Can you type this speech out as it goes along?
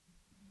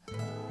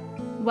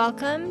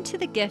Welcome to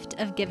the Gift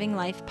of Giving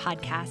Life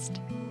podcast.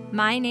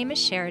 My name is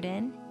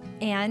Sheridan,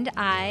 and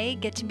I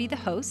get to be the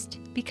host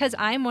because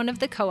I'm one of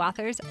the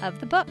co-authors of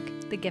the book,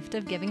 The Gift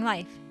of Giving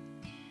Life.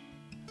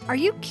 Are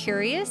you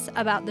curious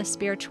about the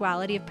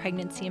spirituality of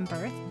pregnancy and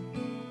birth?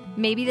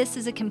 Maybe this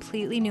is a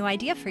completely new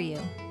idea for you.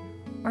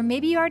 Or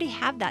maybe you already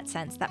have that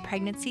sense that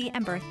pregnancy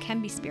and birth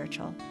can be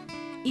spiritual.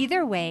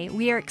 Either way,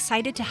 we are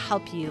excited to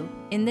help you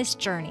in this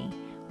journey,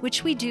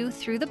 which we do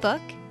through the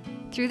book,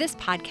 through this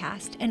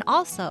podcast, and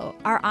also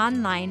our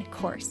online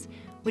course,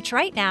 which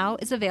right now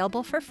is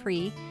available for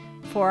free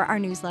for our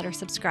newsletter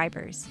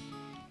subscribers.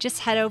 Just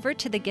head over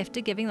to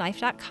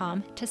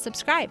thegiftofgivinglife.com to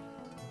subscribe.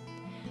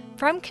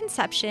 From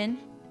conception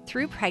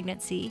through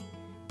pregnancy,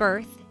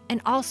 birth,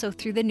 and also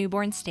through the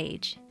newborn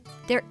stage,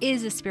 there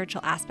is a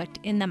spiritual aspect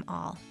in them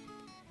all.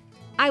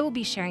 I will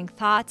be sharing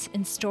thoughts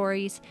and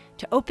stories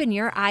to open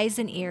your eyes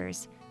and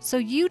ears so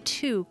you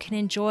too can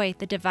enjoy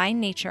the divine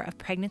nature of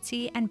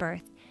pregnancy and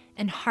birth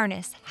and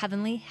harness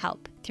heavenly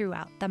help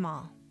throughout them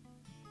all.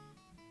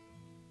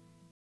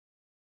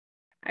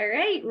 All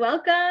right,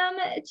 welcome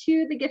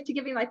to the Gift of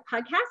Giving Life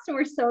podcast, and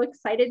we're so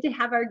excited to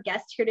have our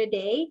guest here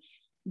today,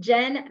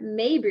 Jen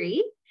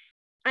Mabry.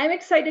 I'm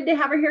excited to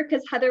have her here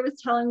because Heather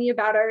was telling me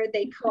about her.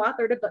 They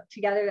co-authored a book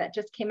together that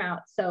just came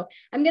out. So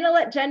I'm going to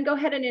let Jen go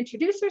ahead and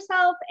introduce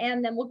herself,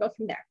 and then we'll go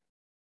from there.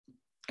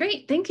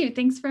 Great. Thank you.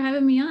 Thanks for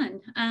having me on.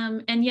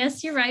 And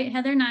yes, you're right.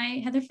 Heather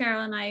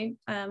Farrell and I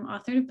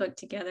authored a book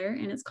together,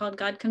 and it's called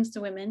God Comes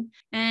to Women.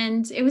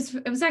 And it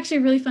was actually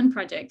a really fun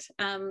project.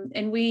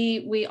 And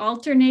we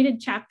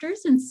alternated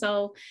chapters. And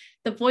so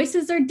the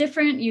voices are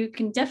different. You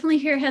can definitely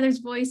hear Heather's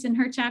voice in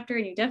her chapter,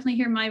 and you definitely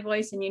hear my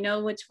voice, and you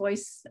know which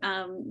voice,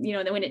 that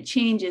when it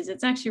changes,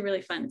 it's actually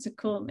really fun.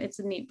 It's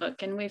a neat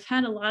book. And we've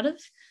had a lot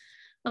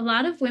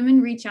of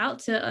women reach out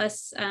to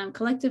us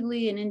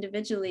collectively and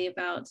individually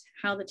about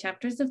how the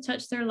chapters have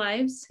touched their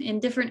lives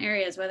in different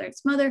areas, whether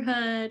it's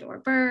motherhood or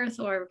birth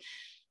or,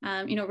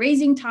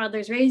 raising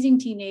toddlers, raising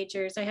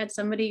teenagers. I had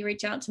somebody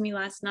reach out to me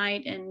last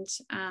night, and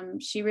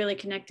she really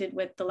connected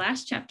with the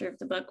last chapter of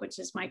the book, which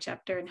is my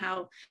chapter, and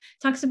how it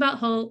talks about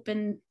hope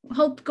and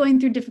hope going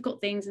through difficult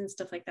things and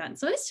stuff like that. And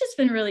so it's just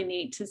been really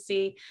neat to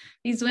see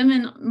these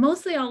women,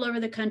 mostly all over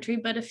the country,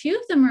 but a few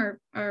of them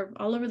are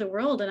all over the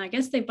world. And I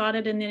guess they bought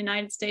it in the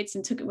United States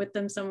and took it with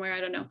them somewhere. I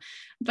don't know,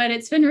 but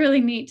it's been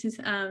really neat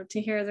to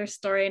hear their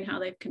story and how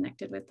they've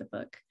connected with the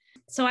book.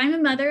 So I'm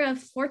a mother of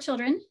 4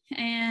 children,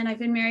 and I've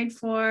been married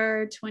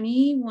for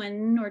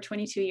 21 or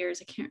 22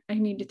 years. I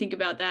need to think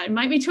about that. It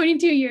might be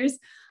 22 years.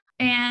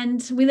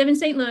 And we live in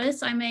St.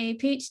 Louis. I'm a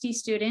PhD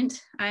student.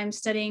 I'm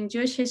studying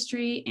Jewish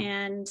history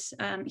and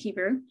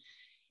Hebrew,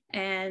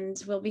 and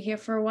we'll be here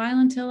for a while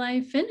until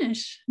I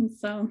finish. And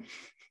so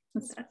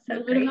that's so a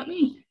little bit about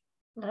me.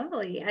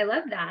 Lovely. I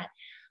love that.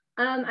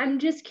 I'm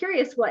just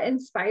curious, what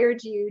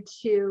inspired you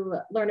to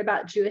learn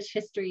about Jewish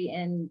history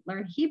and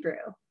learn Hebrew?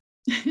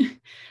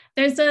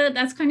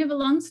 That's kind of a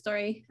long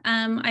story.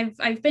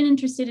 I've been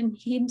interested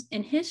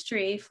in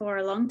history for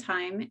a long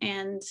time,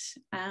 and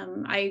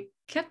I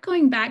kept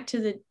going back to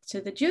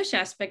the Jewish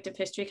aspect of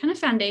history, kind of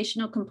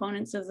foundational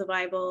components of the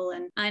Bible,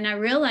 and I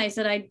realized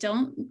that I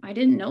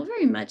didn't know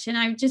very much, and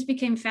I just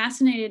became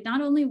fascinated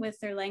not only with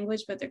their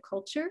language but their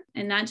culture,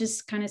 and that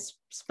just kind of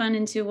spun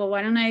into, well,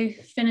 why don't I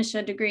finish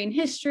a degree in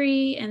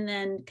history and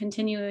then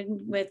continue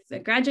with a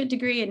graduate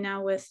degree, and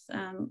now with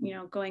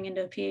going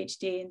into a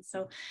PhD. And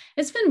so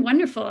it's been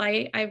wonderful.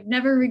 I've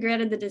never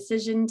regretted the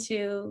decision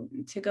to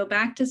go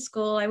back to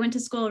school. I went to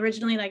school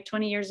originally like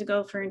 20 years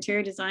ago for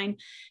interior design,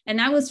 and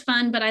that was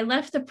fun, but I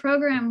left the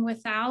program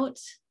without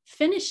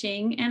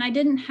finishing, and I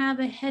didn't have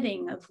a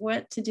heading of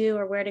what to do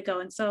or where to go.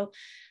 And so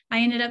I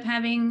ended up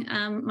having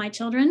my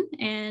children,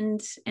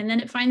 and then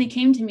it finally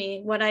came to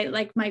me what I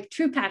like, my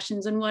true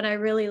passions and what I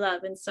really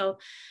love. And so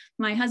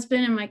my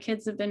husband and my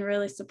kids have been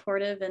really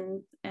supportive,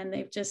 and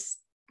they've just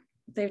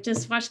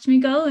watched me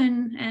go,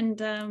 and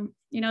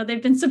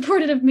they've been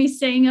supportive of me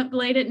staying up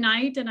late at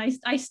night, and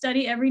I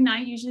study every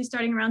night, usually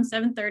starting around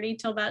 7:30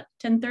 till about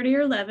 10:30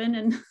 or 11,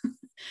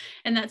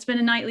 and that's been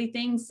a nightly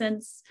thing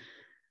since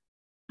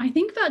I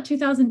think about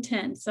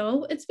 2010.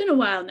 So it's been a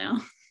while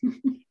now.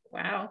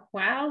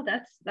 Wow.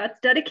 That's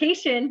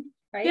dedication,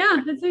 right?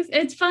 Yeah,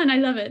 it's fun. I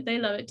love it. They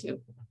love it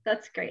too.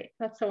 That's great.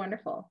 That's so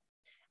wonderful.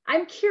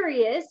 I'm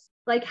curious,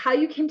 like, how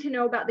you came to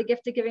know about the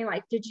Gift of Giving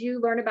Life. Did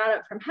you learn about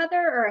it from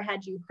Heather, or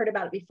had you heard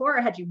about it before,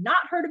 or had you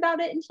not heard about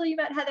it until you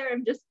met Heather?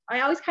 I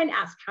always kind of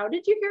ask, how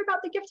did you hear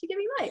about the Gift of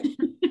Giving Life?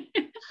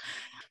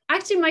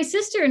 Actually, my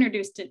sister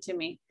introduced it to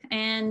me,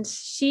 and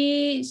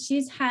she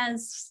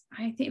has,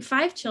 I think,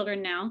 5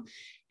 children now,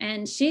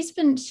 and she's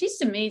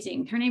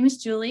amazing. Her name is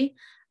Julie.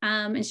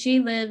 And she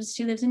lives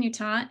in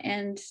Utah,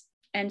 and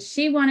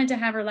she wanted to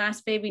have her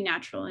last baby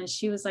natural. And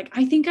she was like,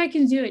 I think I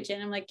can do it,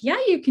 Jen. I'm like, yeah,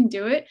 you can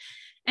do it.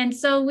 And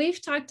so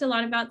we've talked a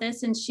lot about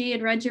this, and she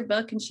had read your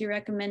book and she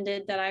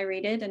recommended that I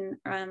read it.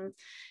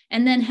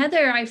 And then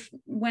Heather,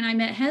 when I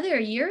met Heather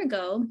a year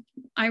ago,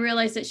 I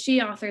realized that she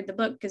authored the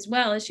book as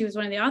well, as she was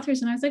one of the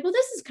authors. And I was like, well,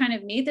 this is kind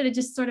of neat that it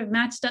just sort of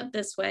matched up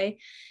this way.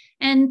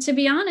 And to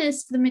be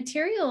honest, the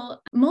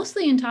material,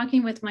 mostly in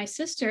talking with my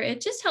sister,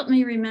 it just helped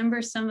me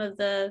remember some of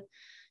the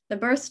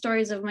birth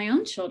stories of my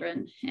own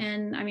children.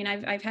 And I mean,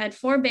 I've had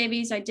 4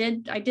 babies. I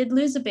did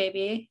lose a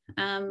baby,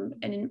 and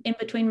in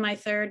between my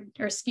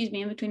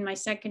in between my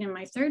second and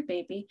my third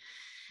baby.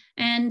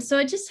 And so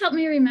it just helped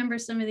me remember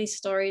some of these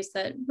stories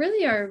that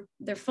really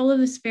they're full of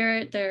the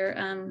Spirit.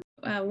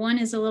 One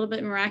is a little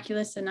bit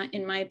miraculous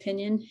in my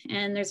opinion,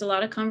 and there's a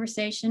lot of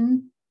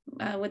conversation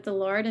with the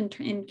Lord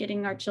and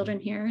getting our children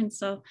here. And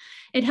so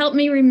it helped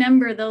me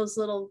remember those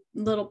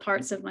little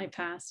parts of my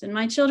past. And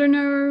my children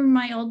are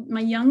my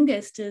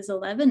youngest is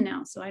 11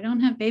 now, so I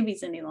don't have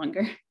babies any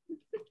longer.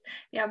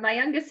 Yeah, my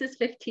youngest is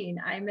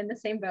 15. I'm in the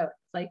same boat.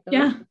 It's like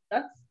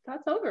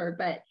that's over.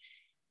 But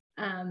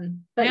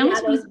I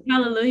almost was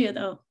hallelujah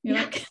though.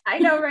 Like... I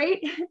know, right?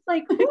 It's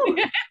like, whew,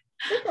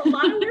 it's a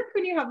lot of work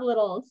when you have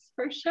littles,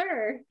 for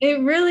sure.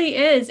 It really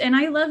is. And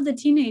I love the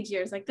teenage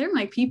years. Like, they're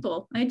my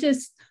people.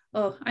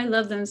 I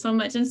love them so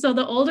much. And so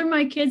the older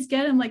my kids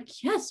get, I'm like,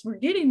 yes, we're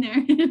getting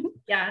there.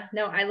 Yeah,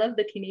 no, I love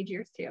the teenage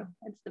years too.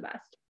 It's the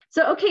best.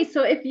 So, okay.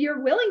 So if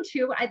you're willing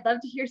to, I'd love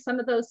to hear some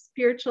of those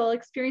spiritual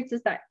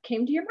experiences that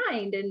came to your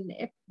mind, and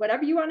if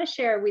whatever you want to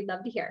share, we'd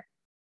love to hear.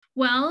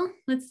 Well,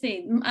 let's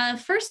see.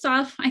 First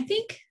off, I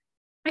think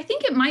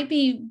it might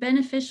be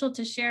beneficial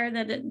to share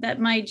that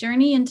my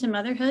journey into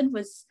motherhood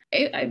was,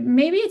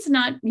 maybe it's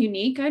not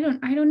unique. I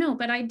don't know,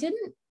 but I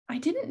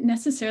didn't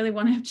necessarily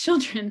want to have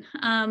children.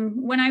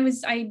 When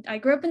I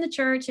grew up in the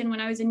church, and when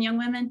I was in Young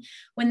Women,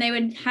 when they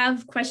would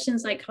have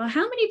questions like, well,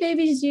 how many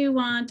babies do you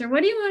want? Or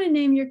what do you want to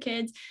name your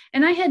kids?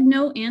 And I had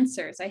no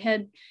answers.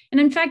 And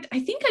in fact,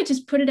 I think I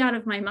just put it out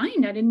of my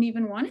mind. I didn't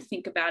even want to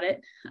think about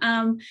it,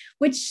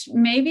 which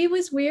maybe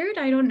was weird.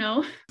 I don't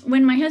know.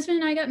 When my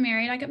husband and I got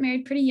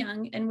married pretty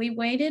young, and we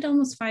waited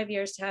almost 5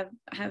 years to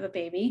have a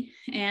baby.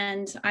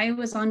 And I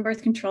was on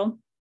birth control.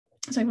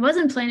 So I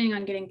wasn't planning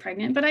on getting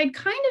pregnant, but I'd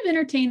kind of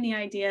entertained the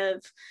idea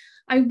of,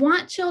 I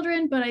want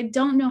children, but I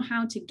don't know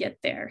how to get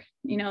there.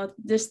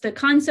 The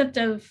concept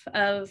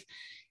of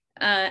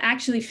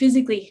actually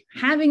physically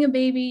having a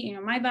baby,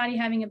 my body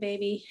having a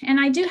baby. And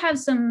I do have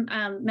some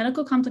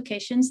medical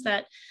complications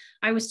that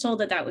I was told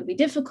that would be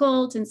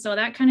difficult. And so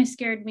that kind of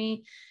scared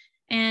me.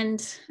 And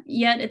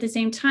yet at the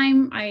same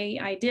time,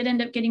 I did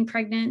end up getting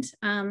pregnant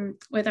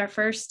with our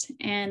first,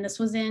 and this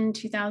was in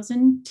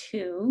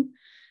 2002.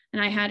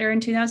 And I had her in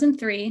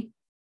 2003.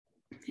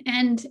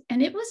 And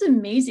it was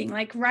amazing.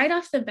 Like, right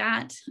off the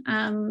bat,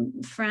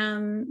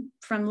 from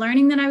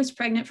learning that I was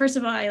pregnant, first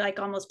of all, I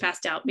almost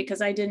passed out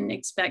because I didn't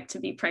expect to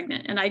be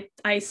pregnant. And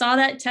I saw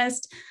that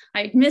test,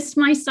 I missed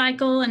my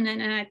cycle, and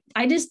then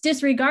I just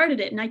disregarded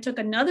it. And I took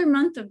another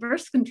month of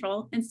birth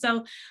control. And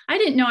so I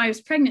didn't know I was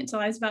pregnant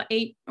until I was about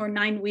 8 or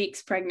 9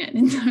 weeks pregnant.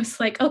 And I was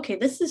like, okay,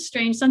 this is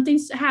strange.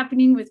 Something's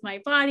happening with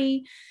my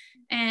body.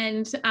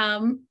 And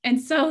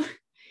so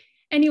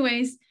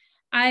anyways,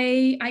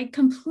 I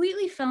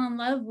completely fell in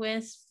love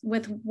with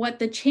what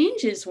the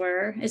changes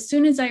were as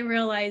soon as I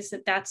realized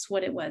that that's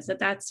what it was,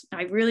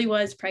 I really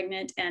was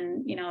pregnant.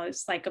 And,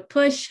 it's like a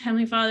push.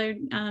 Heavenly Father,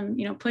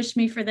 pushed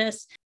me for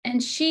this.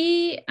 And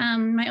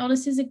my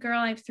oldest is a girl.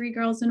 I have 3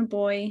 girls and a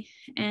boy.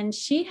 And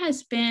she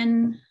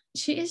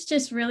is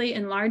just really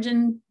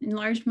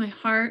enlarged my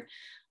heart,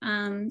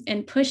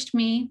 and pushed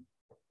me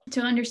to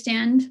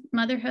understand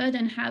motherhood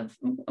and have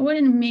what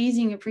an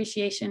amazing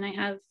appreciation I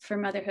have for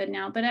motherhood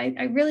now. But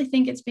I really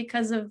think it's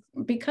because of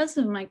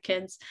my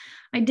kids.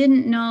 I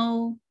didn't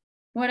know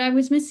what I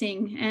was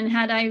missing. And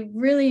had I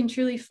really and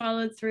truly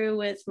followed through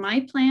with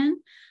my plan,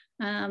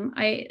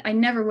 I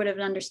never would have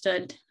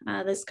understood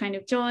this kind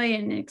of joy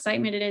and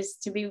excitement it is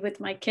to be with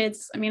my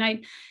kids. I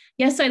mean,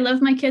 yes, I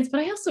love my kids, but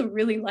I also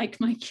really like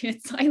my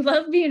kids. I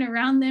love being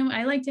around them.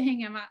 I like to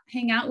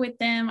hang out with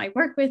them. I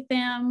work with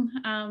them.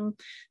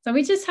 So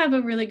we just have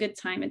a really good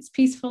time. It's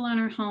peaceful in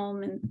our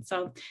home. And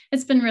so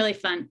it's been really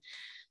fun.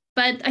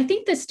 But I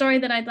think the story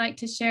that I'd like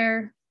to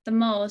share the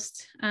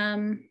most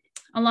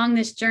along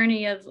this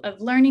journey of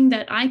learning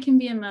that I can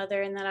be a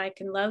mother and that I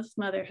can love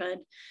motherhood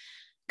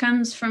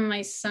comes from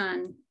my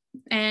son.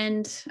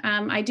 And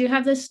I do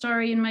have this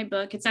story in my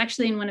book. It's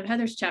actually in one of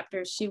Heather's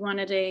chapters. She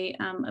wanted a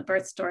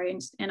birth story,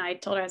 and I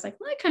told her, I was like,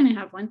 well, I kind of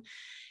have one.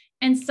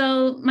 And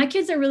so my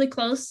kids are really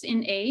close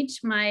in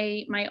age.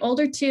 My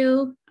older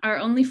 2 are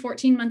only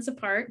 14 months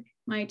apart,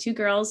 my 2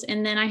 girls.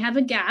 And then I have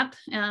a gap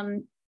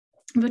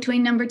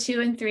between number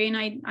 2 and 3.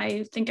 And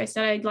I think I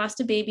said I'd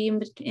lost a baby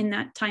in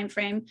that time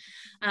frame.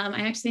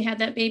 I actually had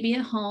that baby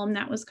at home.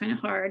 That was kind of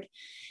hard.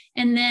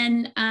 And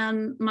then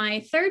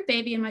my 3rd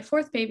baby and my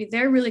 4th baby,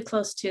 they're really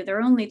close too.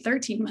 They're only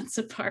 13 months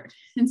apart.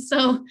 And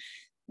so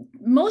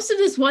most of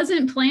this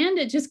wasn't planned.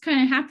 It just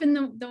kind of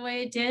happened the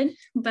way it did.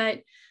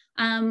 But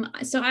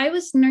so I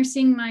was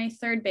nursing my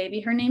 3rd baby.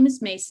 Her name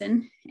is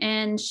Mason,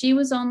 and she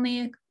was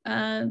only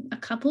a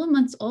couple of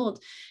months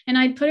old. And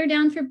I'd put her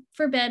down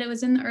for bed. It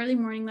was in the early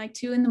morning, like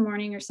 2 in the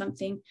morning or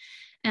something.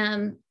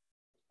 And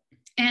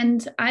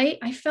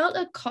I felt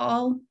a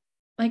call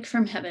like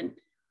from heaven.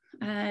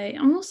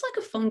 almost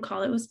like a phone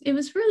call. It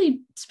was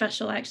really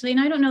special, actually.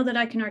 And I don't know that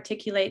I can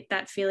articulate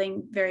that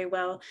feeling very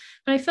well,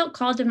 but I felt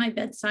called to my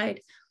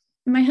bedside.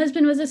 My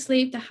husband was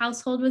asleep, the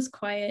household was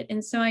quiet.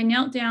 And so I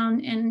knelt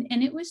down, and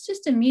it was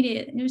just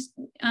immediate. It was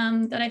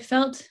that I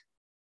felt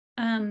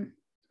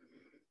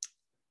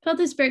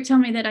the Spirit tell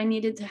me that I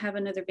needed to have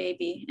another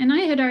baby. And I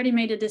had already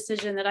made a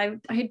decision that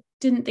I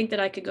didn't think that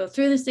I could go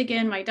through this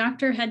again. My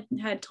doctor had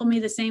told me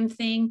the same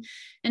thing.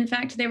 In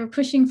fact, they were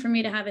pushing for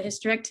me to have a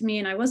hysterectomy,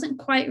 and I wasn't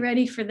quite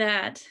ready for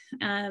that.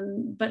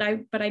 But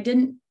I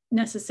didn't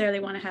necessarily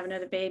want to have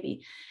another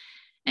baby.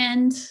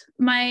 And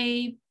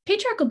my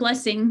patriarchal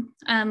blessing,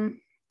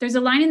 there's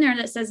a line in there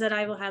that says that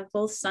I will have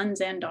both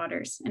sons and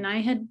daughters. And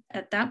I had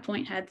at that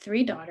point had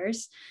 3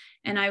 daughters.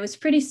 And I was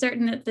pretty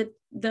certain that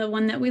the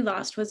one that we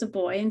lost was a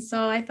boy. And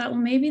so I thought, well,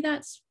 maybe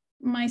that's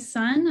my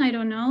son. I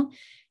don't know.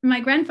 And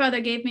my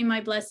grandfather gave me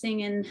my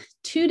blessing. And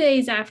 2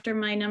 days after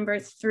my number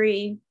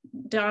 3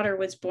 daughter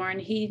was born,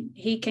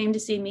 he came to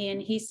see me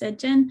and he said,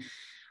 Jen,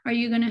 are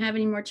you going to have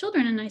any more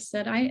children? And I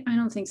said, I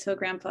don't think so,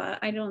 Grandpa.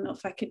 I don't know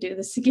if I could do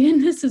this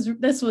again.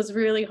 This was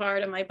really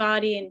hard on my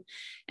body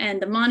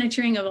and the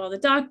monitoring of all the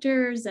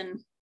doctors. And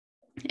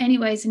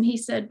anyways, and he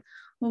said,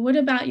 well, what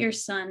about your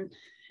son?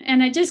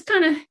 And I just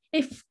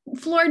it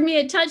floored me.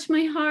 It touched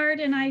my heart.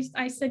 And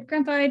I said,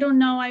 Grandpa, I don't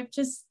know. I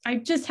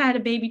just had a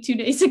baby 2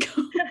 days ago.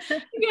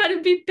 You got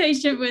to be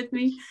patient with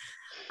me.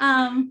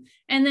 And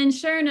then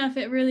sure enough,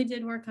 it really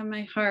did work on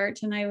my heart.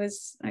 And I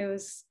was,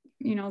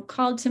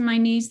 called to my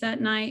knees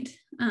that night.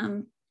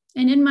 And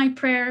in my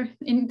prayer,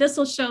 and this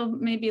will show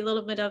maybe a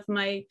little bit of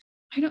my,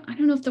 I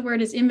don't know if the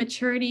word is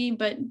immaturity,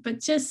 but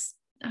just,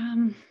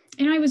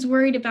 and I was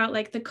worried about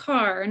like the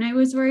car, and I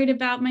was worried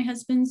about my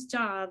husband's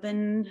job,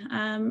 and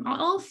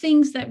all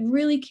things that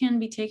really can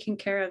be taken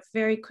care of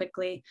very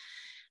quickly.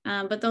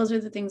 But those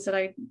are the things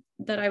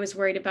that I was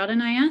worried about.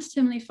 And I asked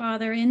Heavenly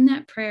Father in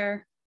that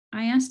prayer,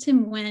 I asked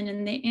him when,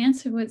 and the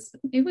answer was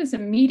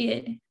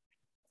immediate.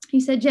 He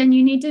said, Jen,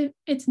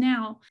 it's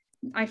now.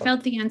 I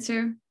felt the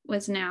answer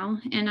was now.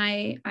 And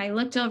I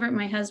looked over at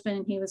my husband,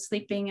 and he was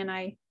sleeping, and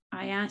I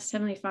asked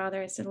Heavenly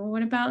Father, I said, well,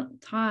 what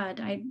about Todd?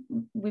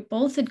 We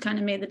both had kind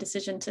of made the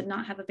decision to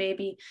not have a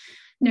baby,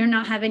 or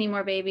not have any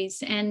more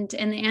babies. And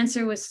the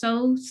answer was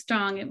so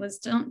strong. It was,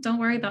 don't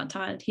worry about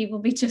Todd. He will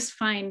be just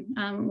fine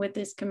with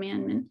this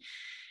commandment.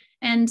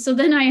 And so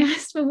then I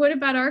asked, well, what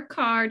about our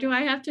car? Do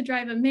I have to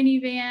drive a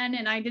minivan?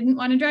 And I didn't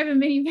want to drive a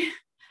minivan.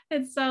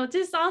 And so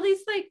just all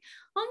these like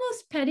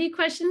almost petty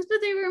questions, but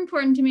they were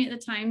important to me at the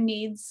time,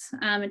 needs.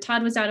 And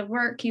Todd was out of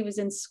work. He was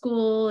in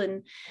school.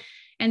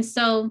 And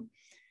so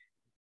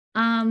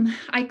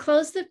I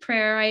closed the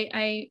prayer.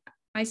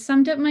 I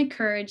summed up my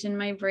courage and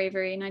my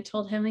bravery, and I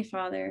told Heavenly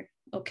Father,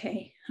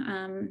 okay.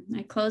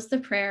 I closed the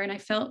prayer, and I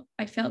felt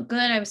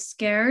good. I was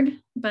scared,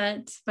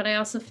 but I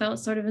also felt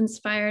sort of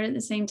inspired at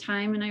the same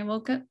time. And I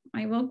woke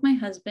my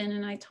husband,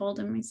 and I told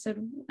him, I said,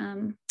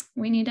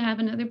 we need to have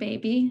another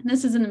baby. And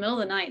this is in the middle of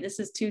the night. This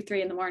is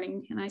 2-3 in the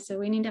morning. And I said,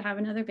 we need to have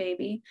another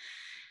baby.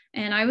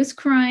 And I was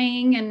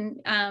crying,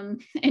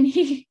 and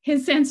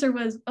his answer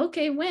was,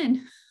 okay,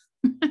 when?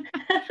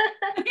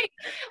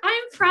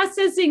 I'm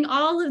processing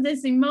all of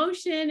this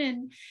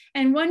emotion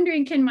and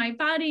wondering, can my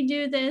body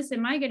do this?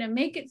 Am I going to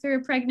make it through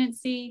a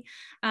pregnancy?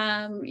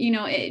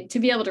 To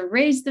be able to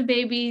raise the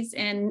babies.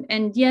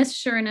 And yes,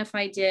 sure enough,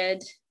 I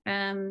did.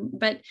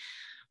 But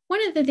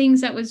one of the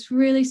things that was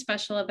really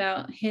special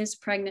about his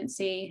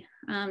pregnancy,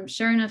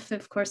 sure enough,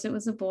 of course, it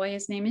was a boy.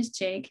 His name is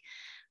Jake.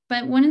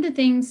 But one of the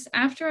things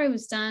after I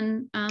was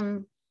done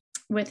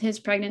with his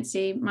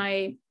pregnancy,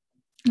 my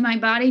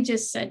body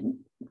just said,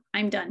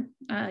 I'm done.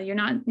 You're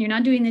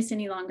not doing this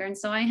any longer. And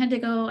so I had to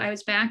go. I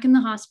was back in the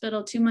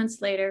hospital 2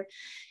 months later,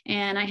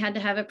 and I had to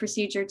have a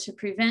procedure to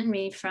prevent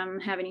me from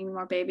having any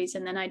more babies.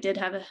 And then I did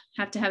have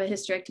to have a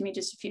hysterectomy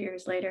just a few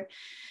years later.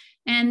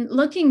 And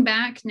looking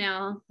back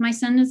now, my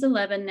son is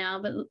 11 now,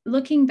 but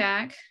looking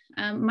back,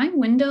 my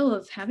window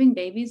of having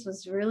babies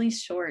was really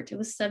short. It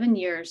was 7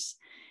 years.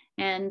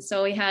 And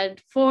so we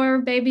had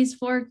 4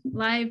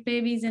 live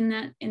babies in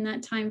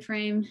that time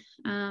frame.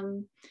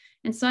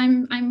 And so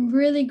I'm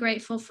really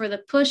grateful for the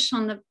push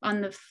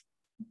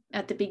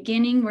at the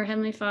beginning, where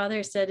Heavenly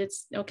Father said,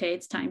 it's okay,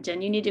 it's time,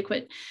 Jen, you need to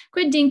quit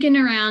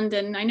dinking around.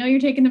 And I know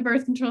you're taking the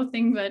birth control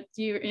thing, but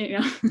you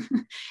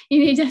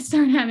need to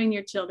start having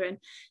your children.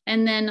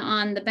 And then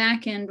on the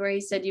back end, where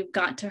he said, you've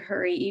got to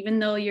hurry, even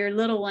though your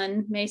little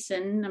one,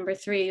 Mason, number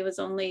 3, was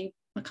only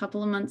a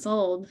couple of months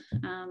old.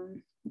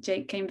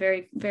 Jake came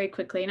very, very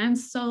quickly. And I'm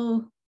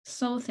so,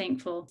 so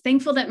thankful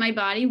that my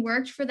body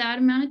worked for that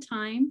amount of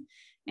time.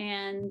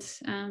 And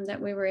that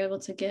we were able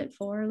to get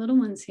 4 little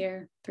ones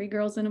here, 3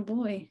 girls and a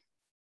boy.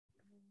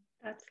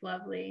 That's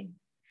lovely.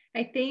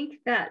 I think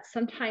that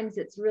sometimes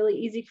it's really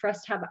easy for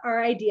us to have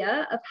our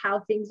idea of how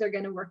things are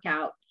going to work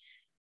out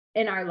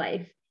in our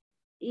life.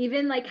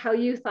 Even like how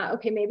you thought,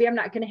 okay, maybe I'm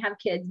not going to have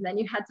kids. And then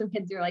you had some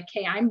kids, you're like,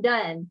 hey, I'm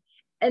done.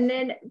 And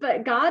then,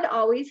 but God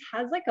always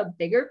has like a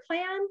bigger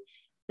plan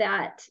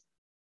that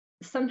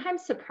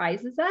sometimes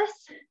surprises us.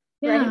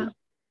 Yeah. Right?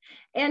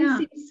 and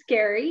seems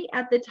scary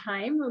at the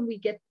time when we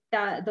get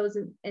those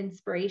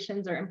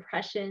inspirations or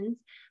impressions.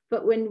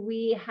 But when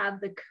we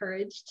have the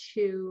courage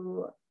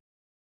to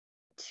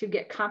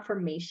get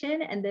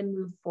confirmation and then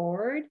move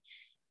forward,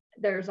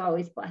 there's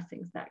always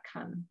blessings that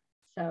come.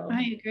 So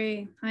I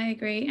agree.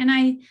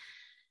 And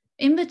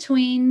in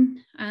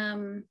between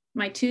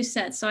my two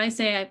sets, so I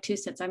say I have two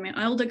sets. I have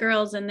my older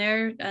girls and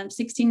they're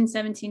 16 and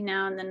 17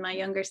 now, and then my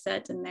younger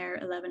set and they're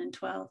 11 and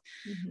 12.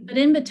 Mm-hmm. But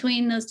in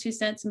between those two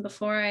sets and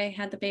before I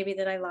had the baby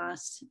that I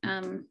lost,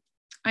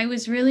 I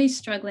was really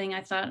struggling.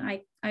 I thought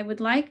I would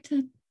like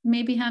to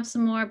maybe have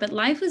some more, but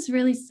life was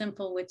really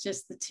simple with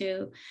just the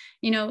two.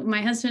 You know, my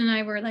husband and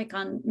I were like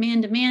on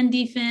man-to-man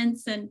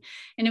defense, and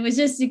it was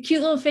just a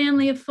cute little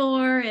family of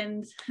four.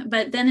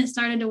 But then it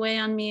started to weigh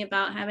on me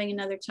about having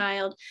another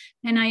child.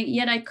 And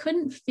I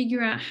couldn't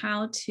figure out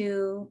how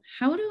do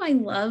I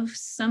love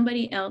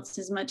somebody else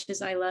as much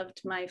as I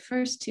loved my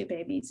first two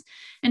babies?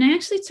 And I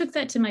actually took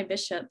that to my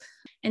bishop.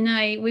 And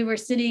we were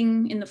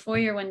sitting in the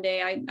foyer one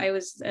day. I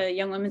was a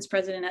young women's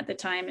president at the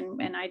time,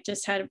 and I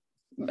just had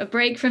a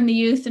break from the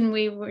youth, and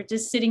we were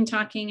just sitting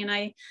talking, and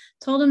I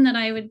told him that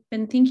I had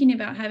been thinking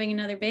about having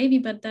another baby,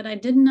 but that I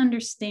didn't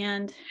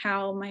understand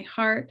how my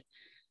heart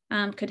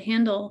could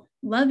handle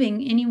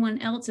loving anyone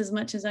else as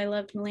much as I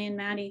loved Millie and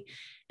Maddie.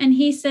 And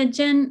he said,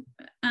 Jen,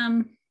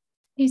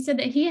 he said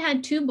that he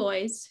had two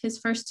boys, his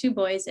first two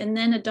boys, and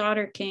then a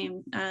daughter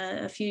came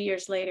a few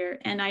years later.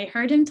 And I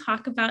heard him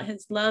talk about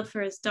his love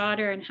for his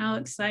daughter and how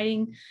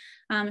exciting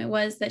it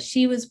was that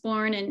she was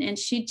born, and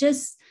she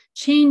just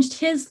changed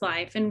his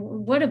life, and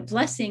what a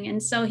blessing.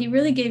 And so he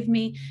really gave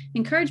me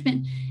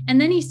encouragement.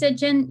 And then he said,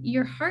 Jen,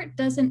 your heart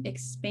doesn't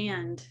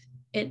expand,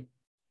 it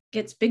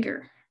gets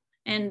bigger.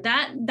 And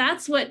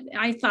that's what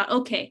I thought,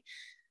 okay,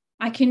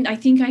 I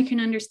think I can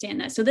understand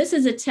that. So this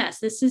is a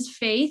test. This is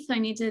faith. I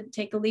need to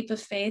take a leap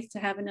of faith to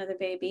have another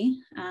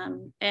baby,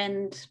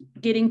 and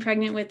getting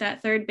pregnant with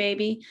that third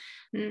baby.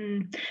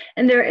 And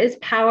there is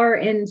power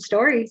in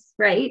stories,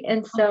 right?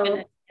 And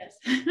so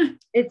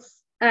yes.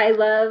 I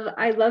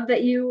love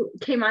that you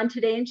came on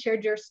today and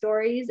shared your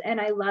stories. And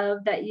I love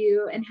that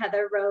you and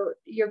Heather wrote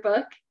your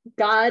book,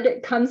 God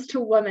Comes to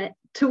Women.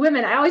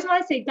 I always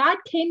want to say God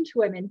came to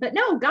women, but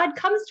no, God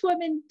comes to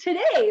women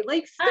today,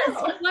 like still.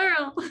 Yes,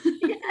 plural.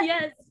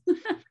 Yes.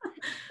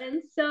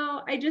 And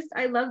so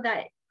I love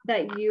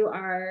that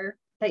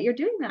you're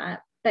doing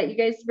that you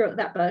guys wrote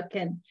that book,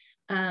 and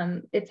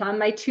it's on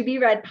my to be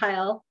read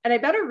pile, and I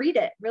better read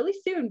it really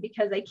soon,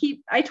 because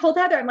I told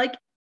Heather, I'm like,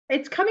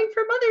 it's coming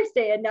for Mother's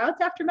Day, and now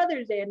it's after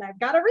Mother's Day, and I've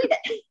got to read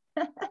it.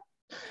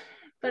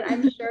 But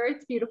I'm sure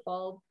it's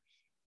beautiful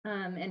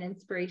and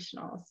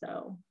inspirational.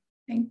 So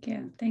thank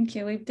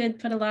you. We did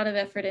put a lot of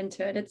effort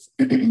into it.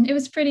 It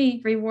was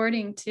pretty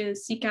rewarding to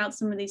seek out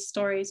some of these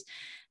stories.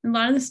 And a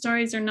lot of the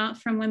stories are not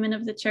from women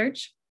of the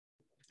church.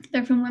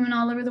 They're from women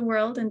all over the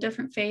world in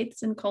different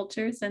faiths and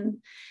cultures.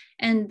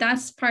 And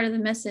that's part of the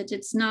message.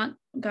 It's not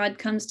God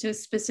comes to a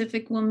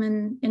specific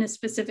woman in a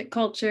specific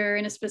culture,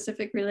 in a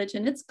specific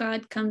religion. It's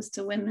God comes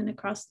to women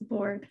across the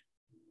board.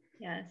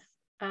 Yes.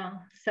 Oh,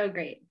 so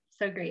great.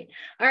 So great.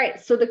 All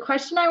right. So the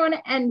question I want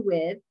to end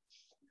with,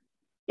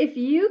 if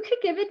you could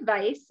give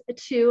advice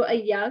to a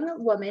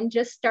young woman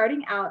just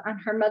starting out on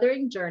her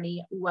mothering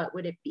journey, what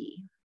would it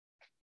be?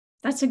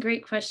 That's a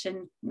great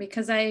question,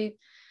 because I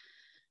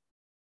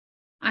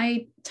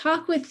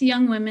talk with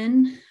young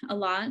women a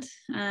lot,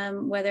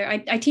 whether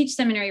I teach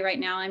seminary right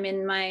now.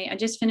 I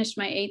just finished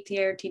my 8th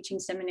year teaching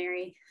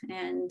seminary,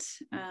 and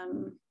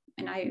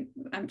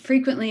I'm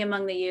frequently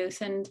among the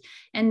youth, and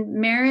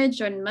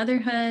marriage and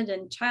motherhood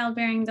and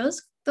childbearing,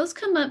 those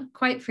come up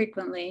quite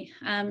frequently.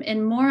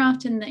 And more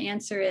often the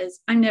answer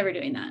is, I'm never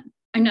doing that.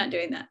 I'm not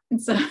doing that.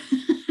 And so,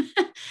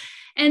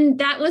 and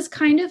that was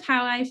kind of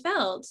how I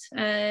felt,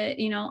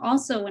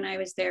 also when I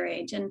was their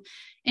age. And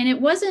it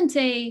wasn't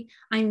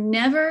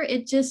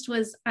it just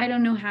was, I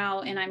don't know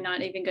how, and I'm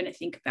not even going to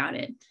think about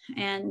it.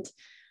 And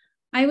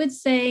I would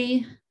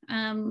say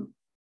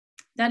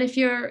that if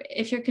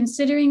you're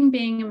considering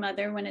being a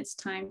mother, when it's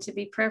time, to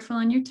be prayerful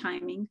on your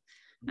timing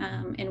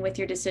and with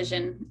your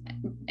decision.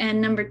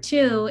 And number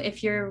 2,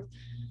 if you're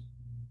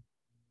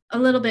a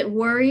little bit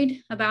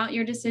worried about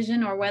your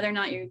decision, or whether or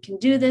not you can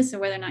do this, or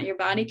whether or not your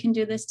body can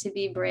do this, to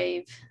be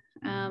brave.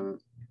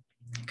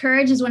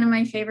 Courage is one of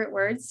my favorite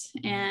words.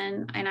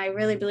 And I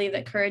really believe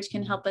that courage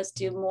can help us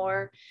do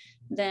more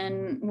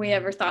than we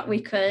ever thought we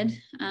could.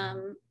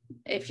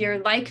 If you're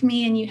like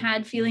me and you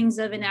had feelings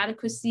of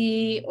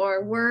inadequacy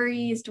or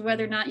worry as to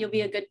whether or not you'll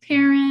be a good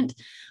parent,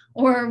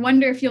 or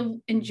wonder if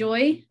you'll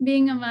enjoy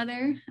being a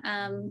mother,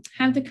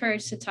 have the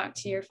courage to talk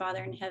to your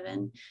Father in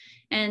heaven.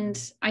 And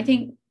I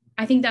think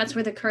that's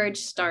where the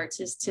courage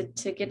starts, is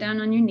to get down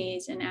on your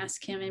knees and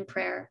ask him in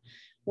prayer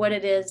what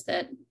it is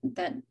that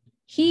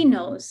he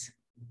knows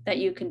that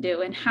you can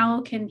do, and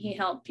how can he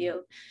help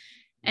you.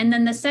 And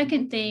then the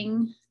second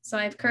thing, so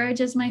I have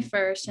courage as my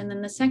first, and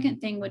then the second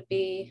thing would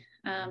be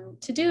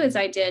to do as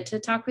I did, to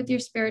talk with your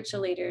spiritual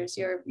leaders,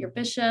 your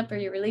bishop or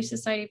your Relief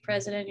Society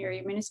president, or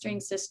your ministering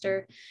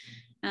sister,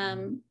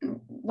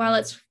 while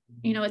it's,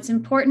 it's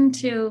important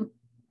to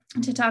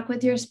talk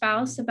with your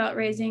spouse about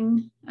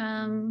raising,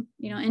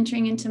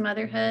 entering into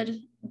motherhood.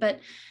 But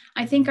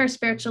I think our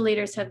spiritual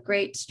leaders have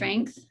great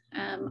strength.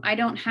 I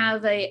don't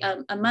have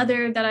a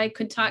mother that I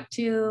could talk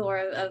to, or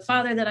a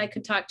father that I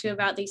could talk to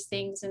about these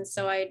things. And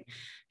so I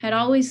had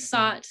always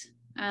sought,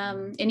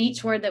 in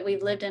each ward that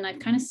we've lived in, I've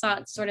kind of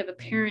sought sort of a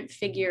parent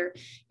figure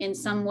in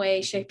some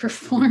way, shape, or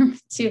form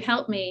to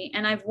help me.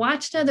 And I've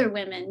watched other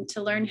women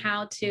to learn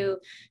how to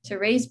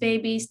raise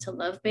babies, to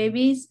love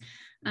babies.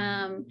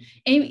 And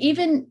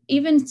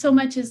even so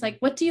much as like,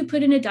 what do you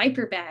put in a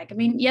diaper bag? I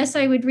mean, yes,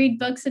 I would read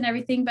books and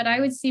everything, but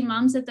I would see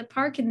moms at the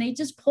park and they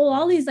just pull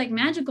all these like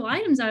magical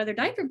items out of their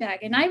diaper bag.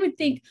 And I would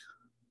think,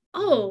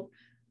 oh,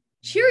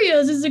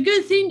 Cheerios is a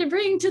good thing to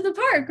bring to the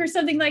park or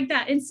something like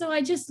that. And so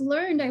I just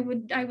learned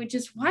I would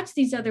just watch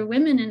these other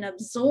women and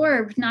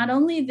absorb not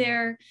only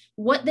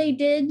what they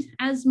did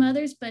as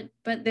mothers, but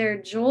their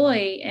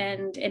joy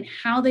and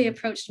how they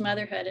approached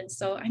motherhood. And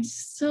so I'm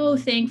so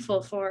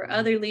thankful for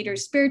other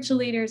leaders, spiritual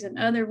leaders, and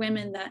other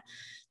women that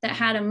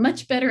had a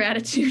much better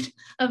attitude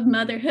of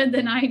motherhood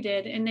than I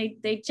did. And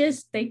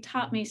they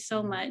taught me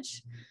so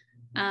much.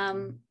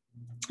 And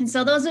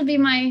so those would be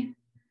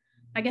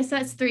I guess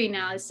that's 3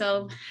 now.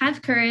 So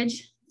have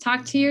courage,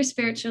 talk to your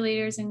spiritual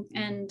leaders,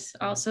 and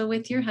also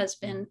with your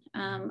husband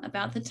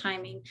about the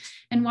timing,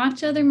 and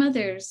watch other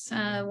mothers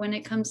when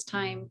it comes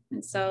time.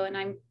 And so,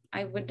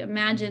 I would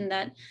imagine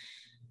that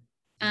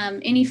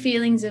any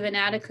feelings of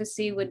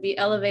inadequacy would be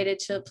elevated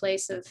to a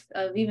place of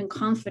even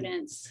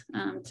confidence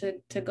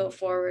to go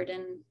forward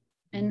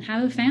and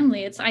have a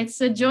family. It's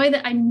a joy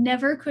that I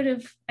never could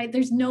have.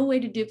 There's no way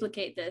to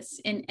duplicate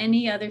this in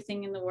any other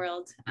thing in the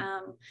world.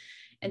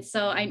 And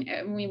so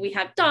we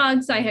have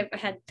dogs, I have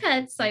had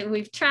pets,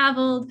 we've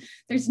traveled.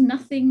 There's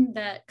nothing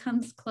that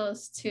comes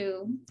close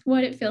to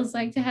what it feels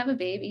like to have a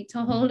baby, to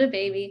hold a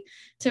baby,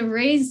 to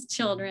raise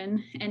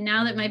children. And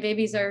now that my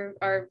babies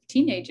are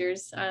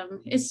teenagers,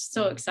 it's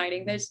so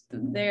exciting.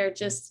 They're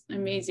just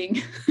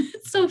amazing.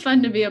 It's so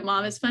fun to be a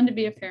mom. It's fun to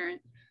be a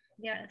parent.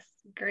 Yes,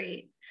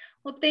 great.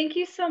 Well, thank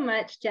you so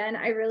much, Jen.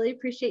 I really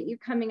appreciate you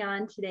coming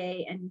on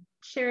today and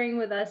sharing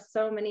with us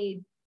so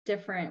many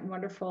different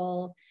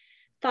wonderful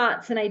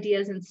thoughts and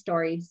ideas and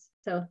stories.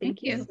 So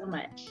thank you so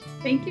much.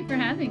 Thank you for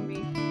having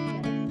me.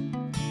 Yes.